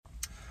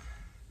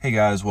Hey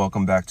guys,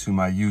 welcome back to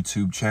my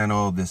YouTube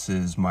channel. This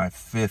is my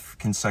 5th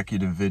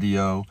consecutive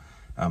video.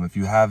 If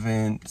you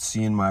haven't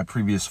seen my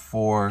previous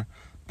 4,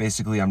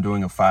 basically I'm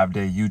doing a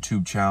 5-day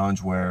YouTube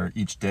challenge where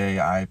each day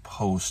I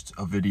post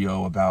a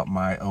video about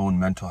my own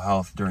mental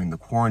health during the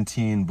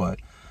quarantine, but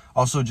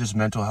also just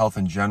mental health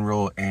in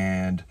general,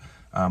 and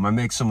I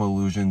make some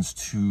allusions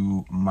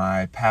to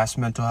my past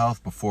mental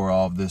health before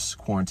all of this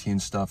quarantine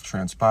stuff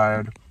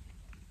transpired.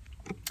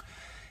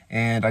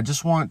 And I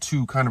just want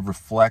to kind of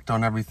reflect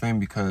on everything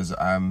because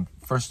I'm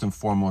first and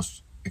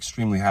foremost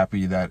extremely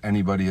happy that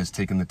anybody has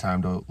taken the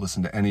time to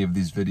listen to any of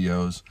these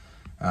videos.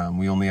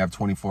 We only have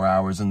 24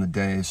 hours in the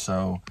day,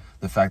 so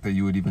the fact that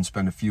you would even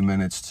spend a few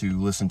minutes to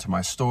listen to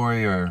my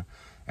story or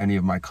any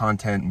of my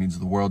content means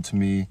the world to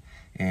me.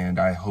 And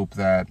I hope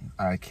that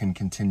I can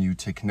continue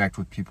to connect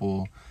with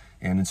people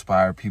and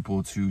inspire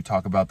people to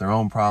talk about their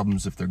own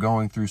problems if they're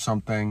going through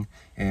something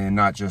and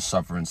not just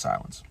suffer in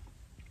silence.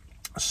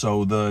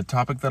 So the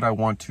topic that I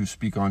want to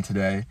speak on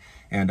today,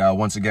 and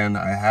once again,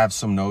 I have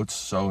some notes,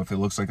 so if it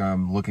looks like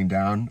I'm looking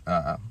down,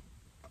 I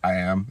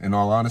am, in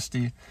all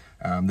honesty.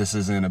 This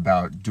isn't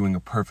about doing a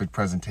perfect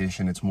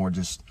presentation. It's more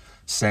just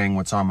saying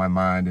what's on my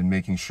mind and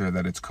making sure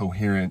that it's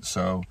coherent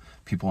so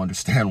people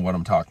understand what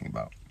I'm talking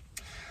about.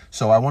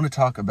 So I want to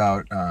talk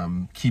about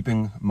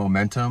keeping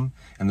momentum,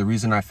 and the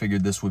reason I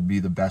figured this would be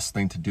the best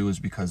thing to do is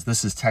because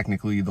this is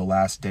technically the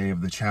last day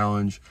of the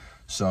challenge.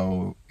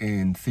 So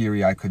in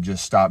theory, I could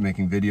just stop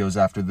making videos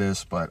after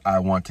this, but I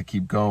want to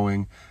keep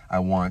going. I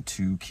want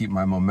to keep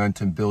my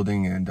momentum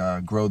building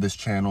and grow this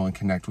channel and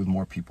connect with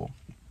more people.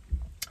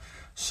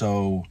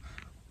 So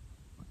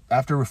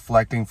after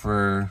reflecting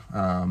for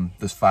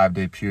this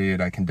 5-day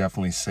period, I can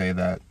definitely say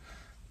that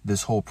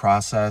this whole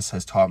process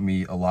has taught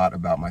me a lot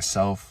about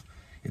myself.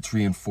 It's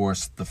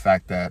reinforced the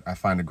fact that I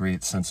find a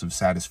great sense of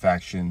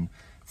satisfaction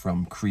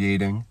from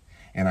creating.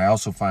 And I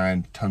also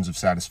find tons of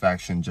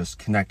satisfaction just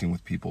connecting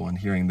with people and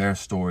hearing their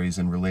stories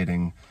and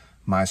relating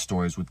my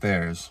stories with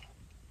theirs.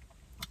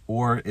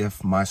 Or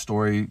if my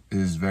story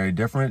is very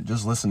different,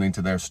 just listening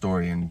to their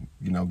story and,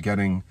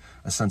 getting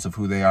a sense of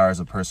who they are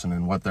as a person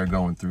and what they're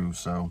going through.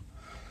 So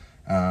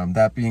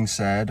that being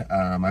said,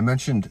 I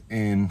mentioned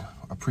in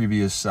a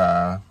previous,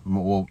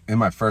 in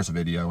my first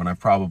video, and I've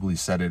probably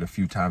said it a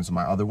few times in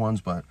my other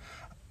ones, but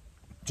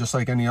just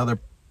like any other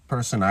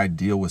person, I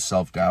deal with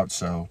self-doubt.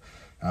 So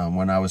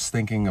when I was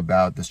thinking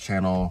about this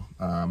channel,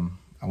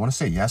 I want to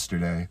say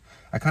yesterday,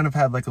 I kind of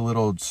had like a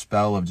little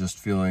spell of just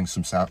feeling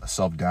some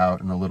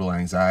self-doubt and a little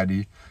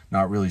anxiety,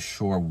 not really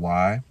sure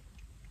why.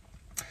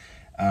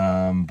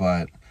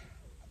 But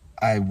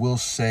I will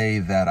say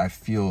that I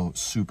feel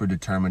super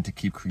determined to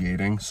keep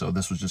creating. So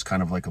this was just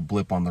kind of like a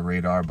blip on the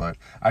radar, but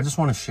I just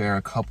want to share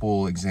a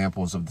couple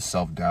examples of the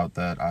self-doubt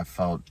that I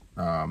felt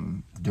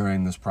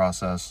during this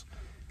process.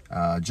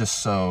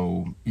 Just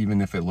so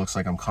even if it looks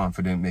like I'm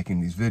confident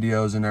making these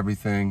videos and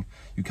everything,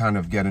 you kind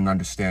of get an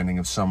understanding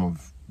of some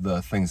of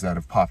the things that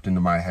have popped into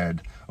my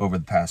head over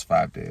the past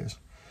 5 days.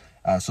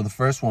 So the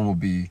first one will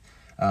be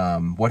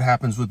what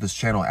happens with this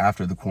channel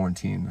after the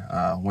quarantine.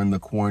 When the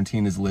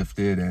quarantine is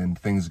lifted and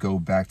things go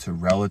back to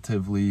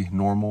relatively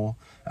normal,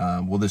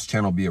 will this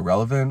channel be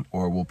irrelevant,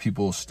 or will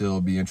people still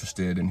be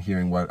interested in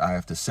hearing what I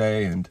have to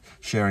say and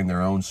sharing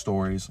their own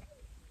stories?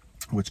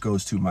 Which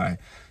goes to my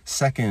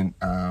second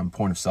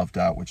point of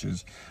self-doubt, which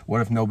is,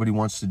 what if nobody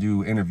wants to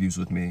do interviews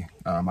with me?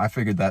 I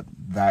figured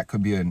that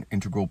could be an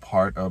integral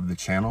part of the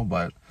channel,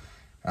 but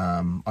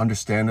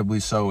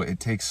understandably so, it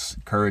takes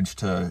courage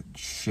to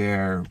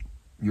share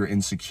your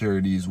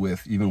insecurities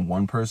with even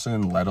one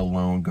person, let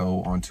alone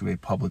go onto a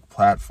public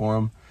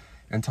platform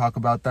and talk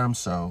about them.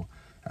 So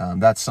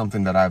that's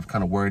something that I've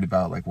kind of worried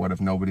about, like, what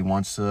if nobody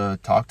wants to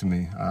talk to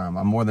me?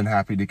 I'm more than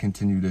happy to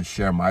continue to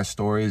share my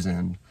stories,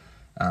 and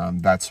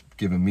that's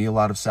given me a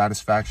lot of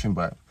satisfaction,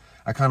 but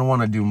I kind of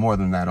want to do more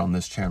than that on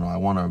this channel. I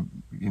want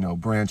to,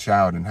 branch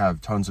out and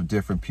have tons of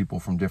different people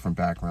from different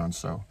backgrounds.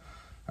 So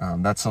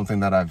that's something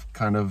that I've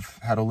kind of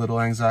had a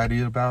little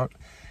anxiety about.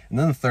 And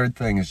then the third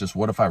thing is just,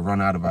 what if I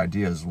run out of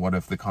ideas? What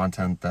if the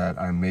content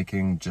that I'm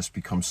making just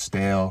becomes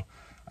stale?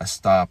 I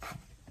stop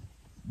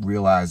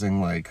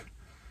realizing,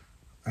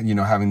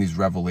 having these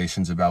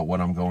revelations about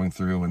what I'm going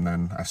through, and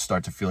then I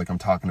start to feel like I'm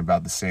talking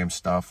about the same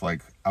stuff.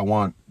 Like, I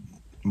want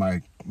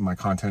my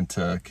content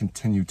to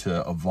continue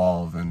to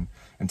evolve and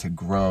to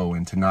grow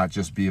and to not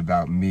just be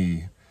about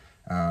me.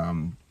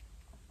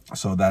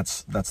 So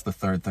that's the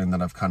third thing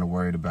that I've kind of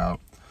worried about.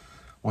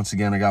 Once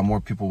again, I got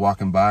more people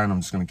walking by, and I'm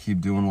just going to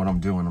keep doing what I'm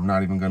doing. I'm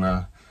not even going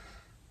to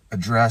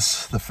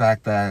address the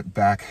fact that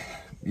back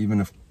even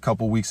a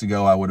couple weeks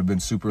ago, I would have been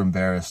super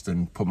embarrassed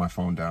and put my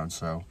phone down.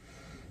 So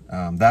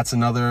that's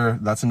another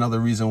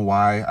reason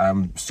why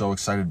I'm so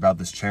excited about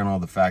this channel.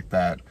 The fact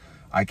that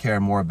I care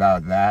more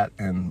about that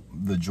and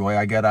the joy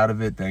I get out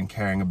of it than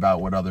caring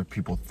about what other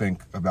people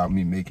think about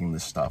me making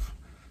this stuff.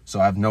 So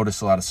I've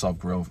noticed a lot of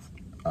self-growth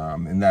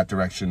in that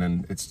direction,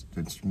 and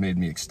it's made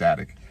me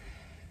ecstatic.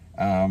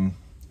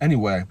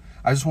 Anyway,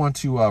 I just want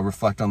to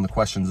reflect on the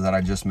questions that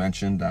I just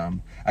mentioned.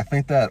 I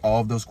think that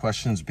all of those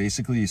questions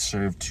basically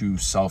serve to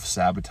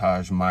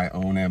self-sabotage my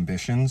own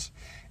ambitions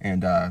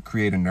and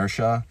create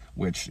inertia,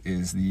 which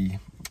is the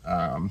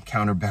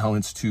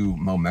counterbalance to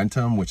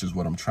momentum, which is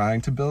what I'm trying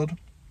to build.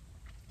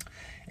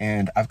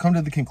 And I've come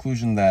to the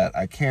conclusion that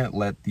I can't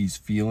let these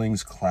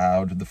feelings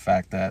cloud the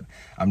fact that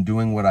I'm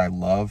doing what I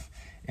love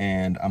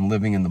and I'm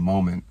living in the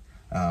moment.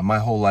 My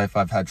whole life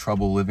I've had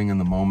trouble living in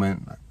the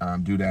moment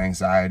due to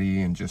anxiety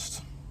and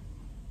just,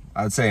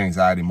 I would say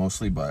anxiety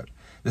mostly, but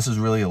this has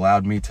really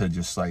allowed me to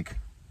just like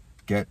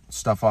get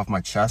stuff off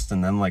my chest,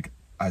 and then like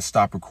I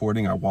stop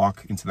recording, I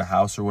walk into the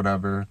house or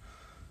whatever,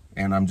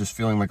 and I'm just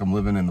feeling like I'm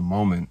living in the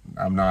moment.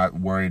 I'm not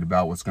worried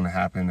about what's going to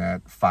happen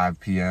at 5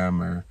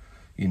 p.m. or,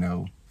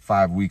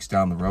 5 weeks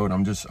down the road.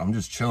 I'm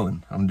just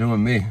chilling. I'm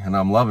doing me and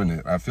I'm loving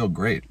it. I feel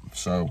great.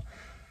 So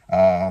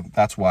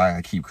that's why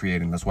I keep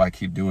creating. That's why I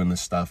keep doing this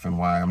stuff, and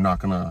why I'm not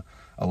going to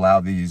allow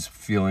these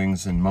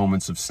feelings and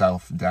moments of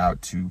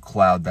self-doubt to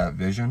cloud that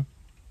vision.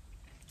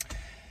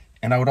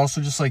 And I would also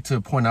just like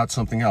to point out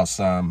something else.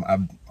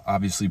 I've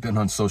obviously been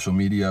on social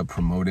media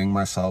promoting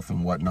myself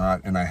and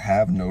whatnot, and I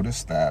have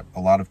noticed that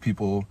a lot of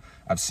people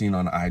I've seen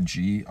on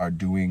IG are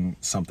doing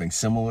something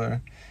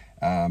similar,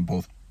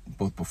 both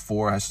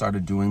before I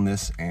started doing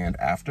this and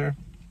after.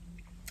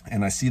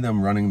 And I see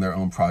them running their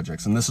own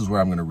projects. And this is where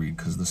I'm going to read,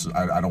 because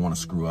I don't want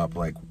to screw up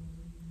like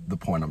the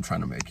point I'm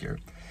trying to make here.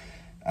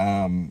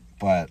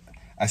 But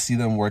I see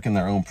them working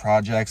their own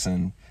projects,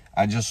 and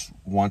I just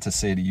want to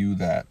say to you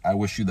that I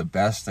wish you the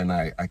best, and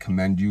I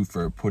commend you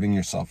for putting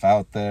yourself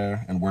out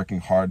there and working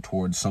hard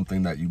towards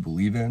something that you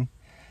believe in.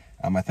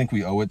 I think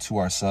we owe it to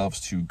ourselves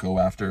to go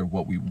after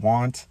what we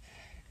want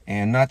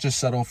and not just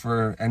settle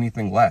for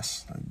anything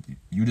less.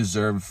 You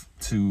deserve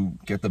to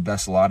get the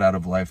best lot out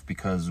of life,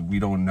 because we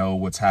don't know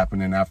what's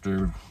happening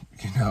after,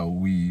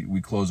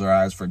 we close our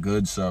eyes for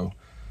good. So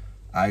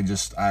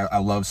I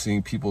love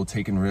seeing people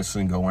taking risks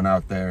and going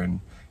out there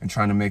and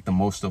trying to make the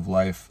most of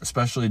life,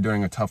 especially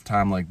during a tough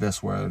time like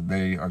this, where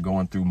they are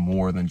going through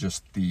more than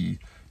just the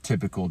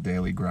typical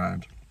daily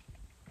grind.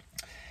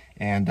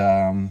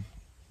 And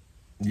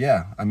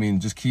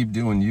just keep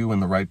doing you,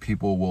 and the right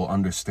people will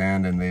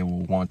understand, and they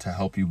will want to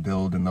help you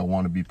build, and they'll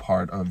want to be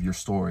part of your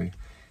story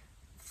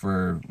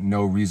for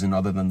no reason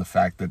other than the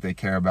fact that they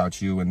care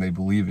about you and they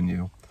believe in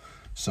you.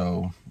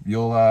 So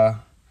you'll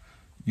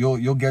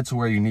get to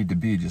where you need to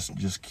be.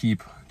 Just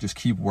keep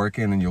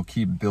working, and you'll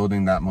keep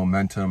building that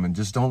momentum, and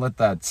just don't let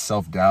that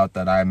self-doubt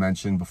that I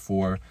mentioned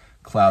before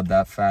cloud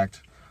that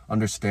fact.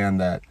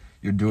 Understand that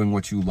you're doing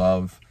what you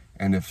love,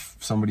 and if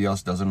somebody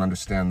else doesn't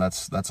understand,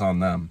 that's on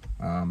them.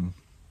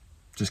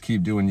 Just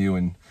keep doing you,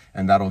 and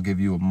that'll give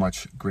you a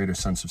much greater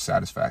sense of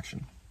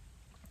satisfaction.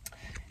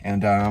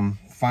 And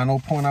final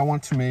point I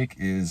want to make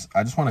is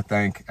I just want to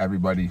thank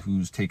everybody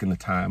who's taken the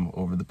time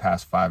over the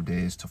past 5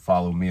 days to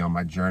follow me on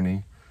my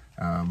journey.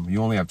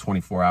 You only have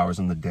 24 hours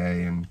in the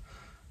day, and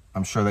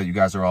I'm sure that you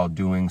guys are all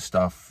doing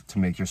stuff to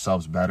make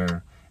yourselves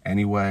better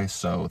anyway.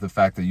 So the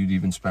fact that you'd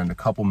even spend a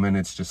couple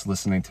minutes just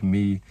listening to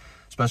me,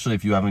 especially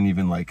if you haven't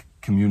even like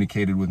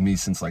communicated with me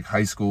since like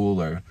high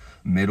school or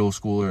middle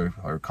school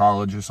or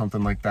college or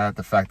something like that,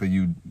 the fact that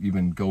you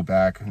even go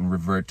back and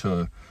revert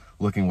to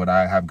looking what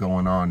I have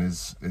going on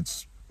it's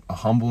a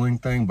humbling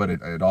thing, but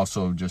it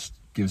also just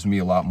gives me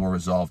a lot more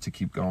resolve to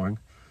keep going.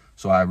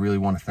 So I really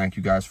want to thank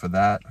you guys for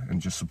that and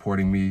just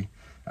supporting me.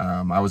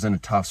 I was in a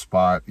tough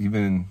spot,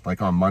 even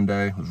like on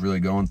Monday, I was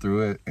really going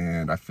through it,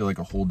 and I feel like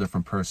a whole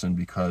different person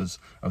because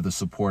of the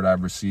support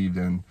I've received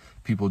and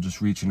people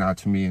just reaching out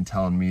to me and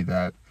telling me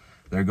that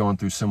they're going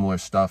through similar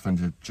stuff, and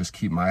to just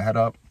keep my head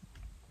up.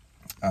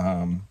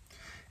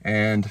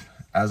 And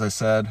as I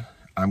said,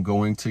 I'm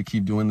going to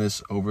keep doing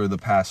this over the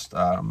past,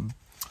 the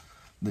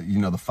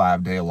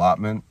 5-day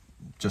allotment,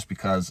 just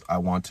because I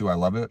want to. I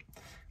love it.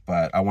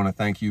 But I want to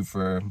thank you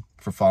for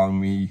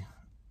following me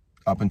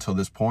up until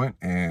this point.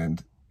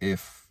 And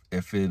if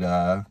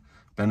it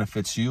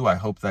benefits you, I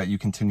hope that you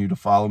continue to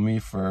follow me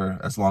for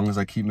as long as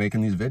I keep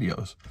making these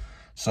videos.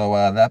 So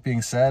that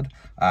being said,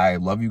 I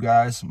love you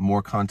guys.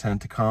 More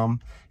content to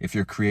come. If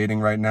you're creating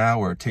right now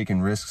or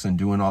taking risks and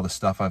doing all the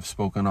stuff I've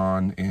spoken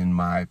on in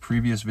my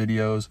previous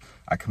videos,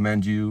 I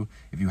commend you.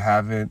 If you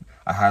haven't,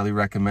 I highly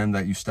recommend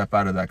that you step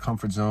out of that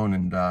comfort zone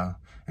and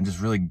just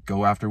really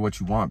go after what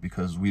you want,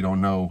 because we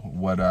don't know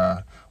what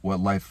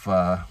life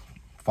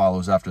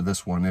follows after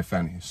this one, if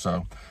any.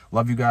 So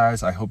love you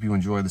guys. I hope you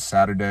enjoy the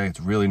Saturday.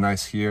 It's really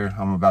nice here.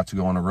 I'm about to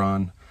go on a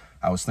run.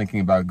 I was thinking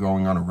about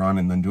going on a run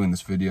and then doing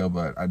this video,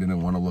 but I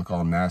didn't want to look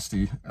all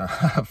nasty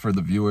for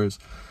the viewers.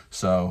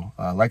 So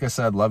like I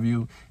said, love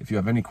you. If you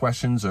have any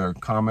questions or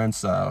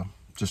comments,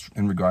 just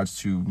in regards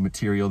to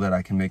material that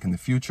I can make in the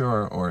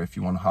future, or if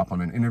you want to hop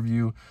on an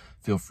interview,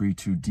 feel free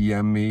to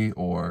DM me,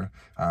 or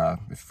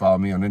if you follow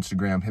me on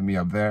Instagram, hit me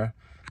up there.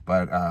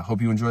 But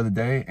hope you enjoy the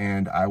day,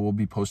 and I will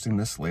be posting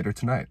this later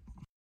tonight.